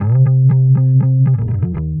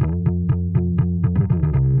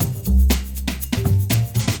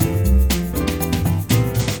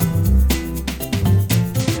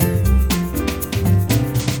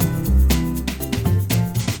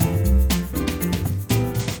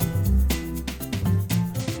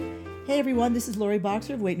Hey everyone, this is Lori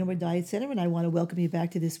Boxer of Weight No More Diet Center, and I want to welcome you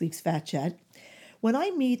back to this week's Fat Chat. When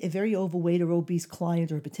I meet a very overweight or obese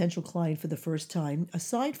client or a potential client for the first time,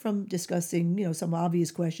 aside from discussing, some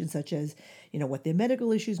obvious questions such as, what their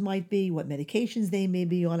medical issues might be, what medications they may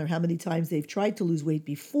be on, or how many times they've tried to lose weight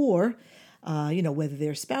before, whether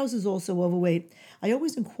their spouse is also overweight, I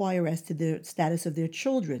always inquire as to the status of their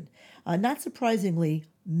children. Not surprisingly,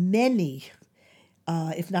 many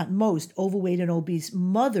if not most, overweight and obese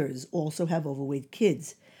mothers also have overweight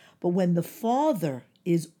kids. But when the father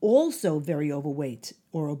is also very overweight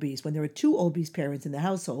or obese, when there are two obese parents in the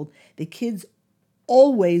household, the kids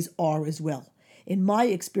always are as well. In my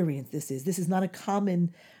experience, this is not a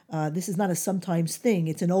common, this is not a sometimes thing,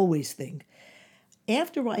 it's an always thing.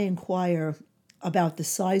 After I inquire about the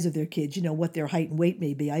size of their kids, what their height and weight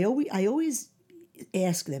may be, I always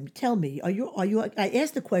ask them, tell me, I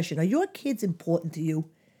ask the question, are your kids important to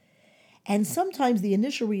you? And sometimes the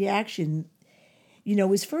initial reaction,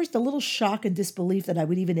 is first a little shock and disbelief that I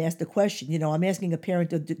would even ask the question. I'm asking a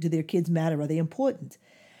parent, do their kids matter? Are they important?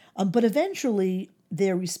 But eventually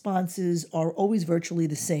their responses are always virtually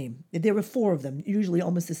the same. There are four of them, usually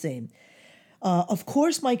almost the same. Of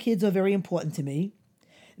course, my kids are very important to me.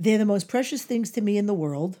 They're the most precious things to me in the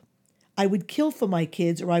world. I would kill for my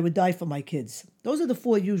kids or I would die for my kids. Those are the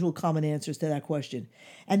four usual common answers to that question.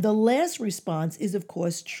 And the last response is, of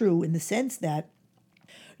course, true in the sense that,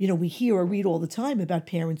 we hear or read all the time about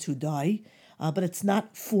parents who die, but it's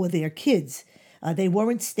not for their kids. They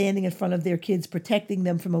weren't standing in front of their kids protecting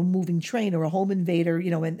them from a moving train or a home invader,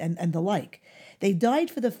 and the like. They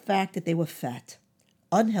died for the fact that they were fat,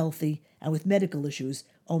 unhealthy, and with medical issues,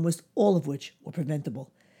 almost all of which were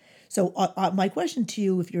preventable. So my question to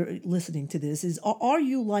you, if you're listening to this, is are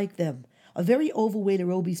you like them? A very overweight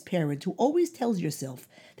or obese parent who always tells yourself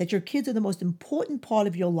that your kids are the most important part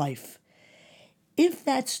of your life. If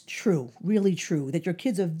that's true, really true, that your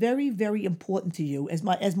kids are very, very important to you,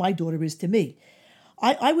 as my daughter is to me,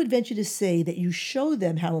 I would venture to say that you show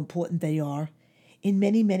them how important they are in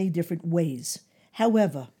many, many different ways.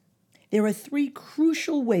 However, there are three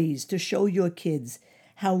crucial ways to show your kids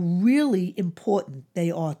how really important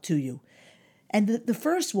they are to you. And the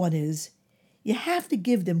first one is you have to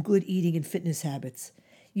give them good eating and fitness habits.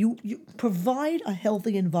 You provide a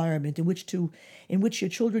healthy environment in which your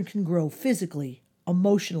children can grow physically,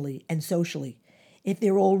 emotionally, and socially. If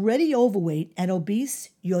they're already overweight and obese,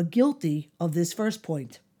 you're guilty of this first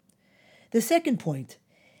point. The second point,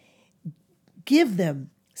 give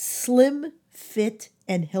them slim, fit,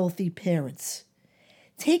 and healthy parents.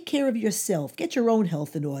 Take care of yourself. Get your own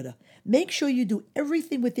health in order. Make sure you do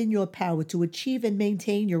everything within your power to achieve and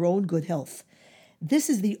maintain your own good health. This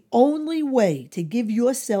is the only way to give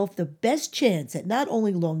yourself the best chance at not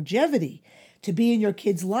only longevity, to be in your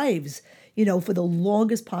kids' lives, for the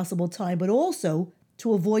longest possible time, but also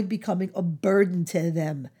to avoid becoming a burden to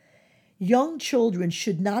them. Young children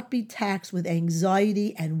should not be taxed with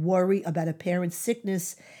anxiety and worry about a parent's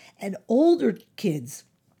sickness, and older kids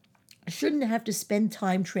shouldn't have to spend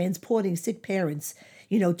time transporting sick parents,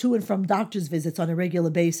 to and from doctor's visits on a regular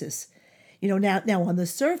basis. Now on the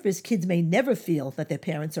surface, kids may never feel that their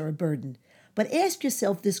parents are a burden. But ask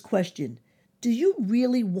yourself this question. Do you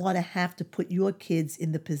really want to have to put your kids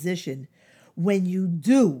in the position when you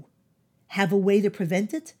do have a way to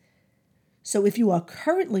prevent it? So if you are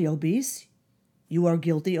currently obese, you are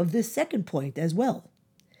guilty of this second point as well.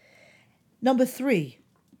 Number 3,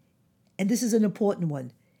 and this is an important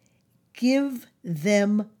one, give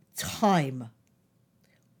them time.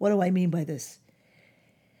 What do I mean by this?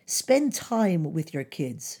 Spend time with your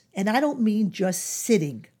kids. And I don't mean just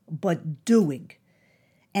sitting, but doing.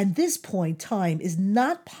 And this point, time, is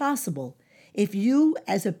not possible if you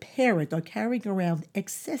as a parent are carrying around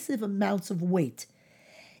excessive amounts of weight.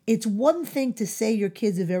 It's one thing to say your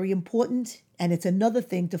kids are very important, and it's another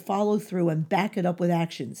thing to follow through and back it up with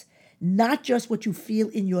actions. Not just what you feel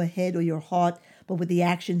in your head or your heart, but with the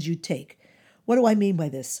actions you take. What do I mean by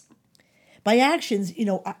this? By actions,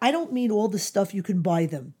 I don't mean all the stuff you can buy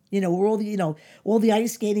them, or all the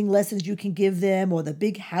ice skating lessons you can give them, or the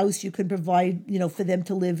big house you can provide, for them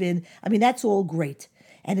to live in. I mean, that's all great.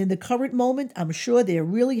 And in the current moment, I'm sure they're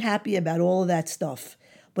really happy about all of that stuff.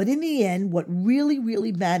 But in the end, what really,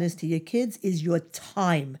 really matters to your kids is your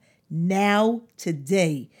time, now,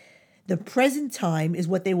 today. The present time is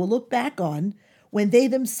what they will look back on when they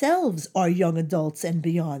themselves are young adults and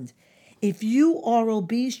beyond. If you are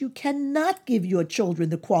obese, you cannot give your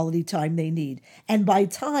children the quality time they need. And by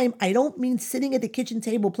time, I don't mean sitting at the kitchen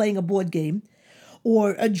table playing a board game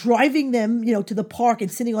or driving them, to the park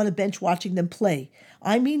and sitting on a bench watching them play.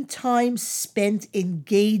 I mean time spent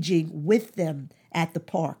engaging with them at the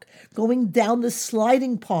park, going down the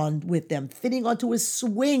sliding pond with them, fitting onto a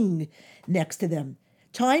swing next to them,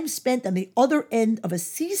 time spent on the other end of a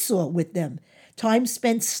seesaw with them, time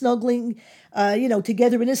spent snuggling,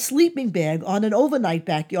 together in a sleeping bag on an overnight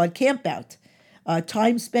backyard campout.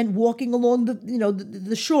 Time spent walking along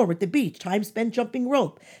the shore at the beach, time spent jumping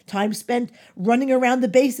rope, time spent running around the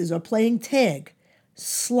bases or playing tag,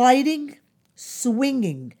 sliding,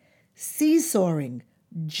 swinging, seesawing,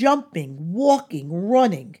 jumping, walking,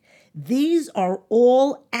 running. These are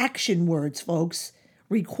all action words, folks,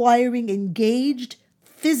 requiring engaged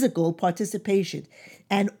physical participation,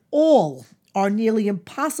 and all are nearly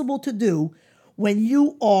impossible to do when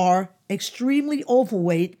you are extremely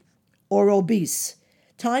overweight or obese.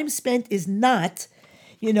 Time spent is not,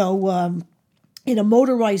 in a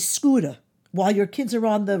motorized scooter while your kids are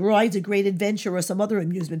on the rides at Great Adventure or some other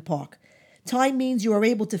amusement park. Time means you are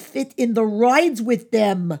able to fit in the rides with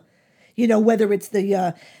them. Whether it's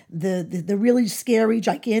the really scary,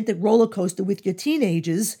 gigantic roller coaster with your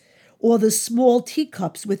teenagers or the small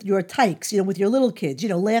teacups with your tykes, with your little kids,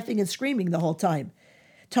 laughing and screaming the whole time.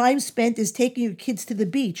 Time spent is taking your kids to the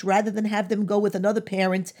beach rather than have them go with another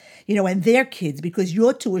parent, and their kids because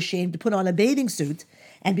you're too ashamed to put on a bathing suit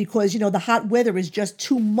and because, the hot weather is just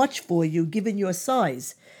too much for you given your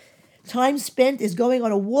size. Time spent is going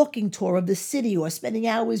on a walking tour of the city or spending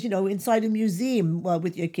hours, inside a museum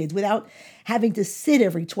with your kids without having to sit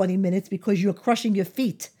every 20 minutes because you're crushing your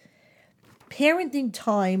feet. Parenting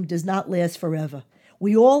time does not last forever.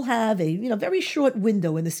 We all have a, very short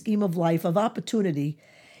window in the scheme of life of opportunity,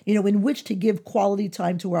 in which to give quality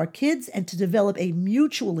time to our kids and to develop a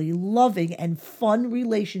mutually loving and fun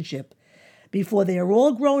relationship before they are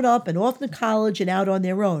all grown up and off to college and out on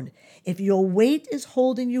their own. If your weight is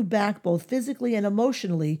holding you back both physically and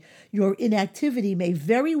emotionally, your inactivity may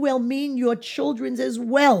very well mean your children's as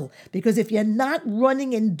well, because if you're not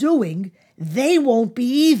running and doing, they won't be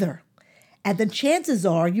either. And the chances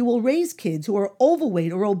are you will raise kids who are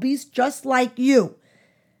overweight or obese just like you.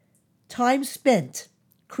 Time spent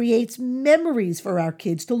creates memories for our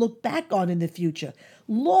kids to look back on in the future,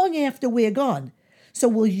 long after we're gone. So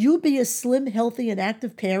will you be a slim, healthy, and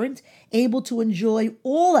active parent, able to enjoy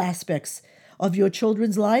all aspects of your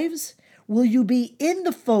children's lives? Will you be in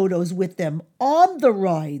the photos with them, on the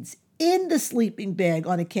rides, in the sleeping bag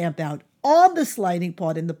on a campout, on the sliding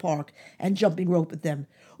pond in the park, and jumping rope with them?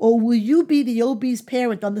 Or will you be the obese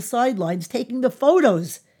parent on the sidelines taking the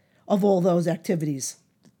photos of all those activities?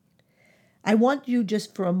 I want you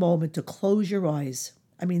just for a moment to close your eyes.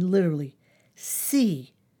 Literally,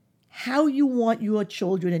 see how you want your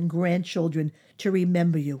children and grandchildren to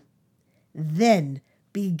remember you. Then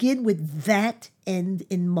begin with that end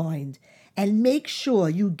in mind and make sure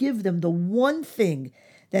you give them the one thing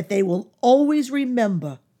that they will always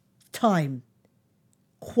remember: time,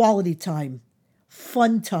 quality time,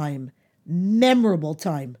 fun time, memorable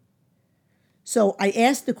time. So I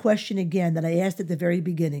asked the question again that I asked at the very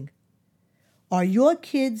beginning. Are your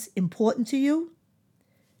kids important to you?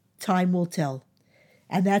 Time will tell.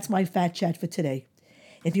 And that's my Fat Chat for today.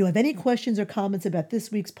 If you have any questions or comments about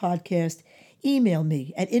this week's podcast, email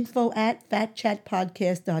me at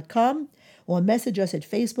info@fatchatpodcast.com or message us at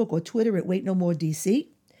Facebook or Twitter at Wait No More DC.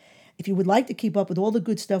 If you would like to keep up with all the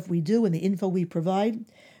good stuff we do and the info we provide,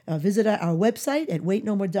 visit our website at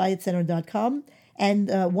waitnomoredietcenter.com.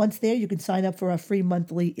 And once there, you can sign up for our free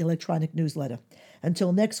monthly electronic newsletter.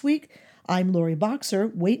 Until next week, I'm Lori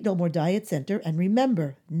Boxer, Wait No More Diet Center, and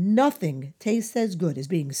remember, nothing tastes as good as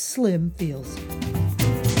being slim feels.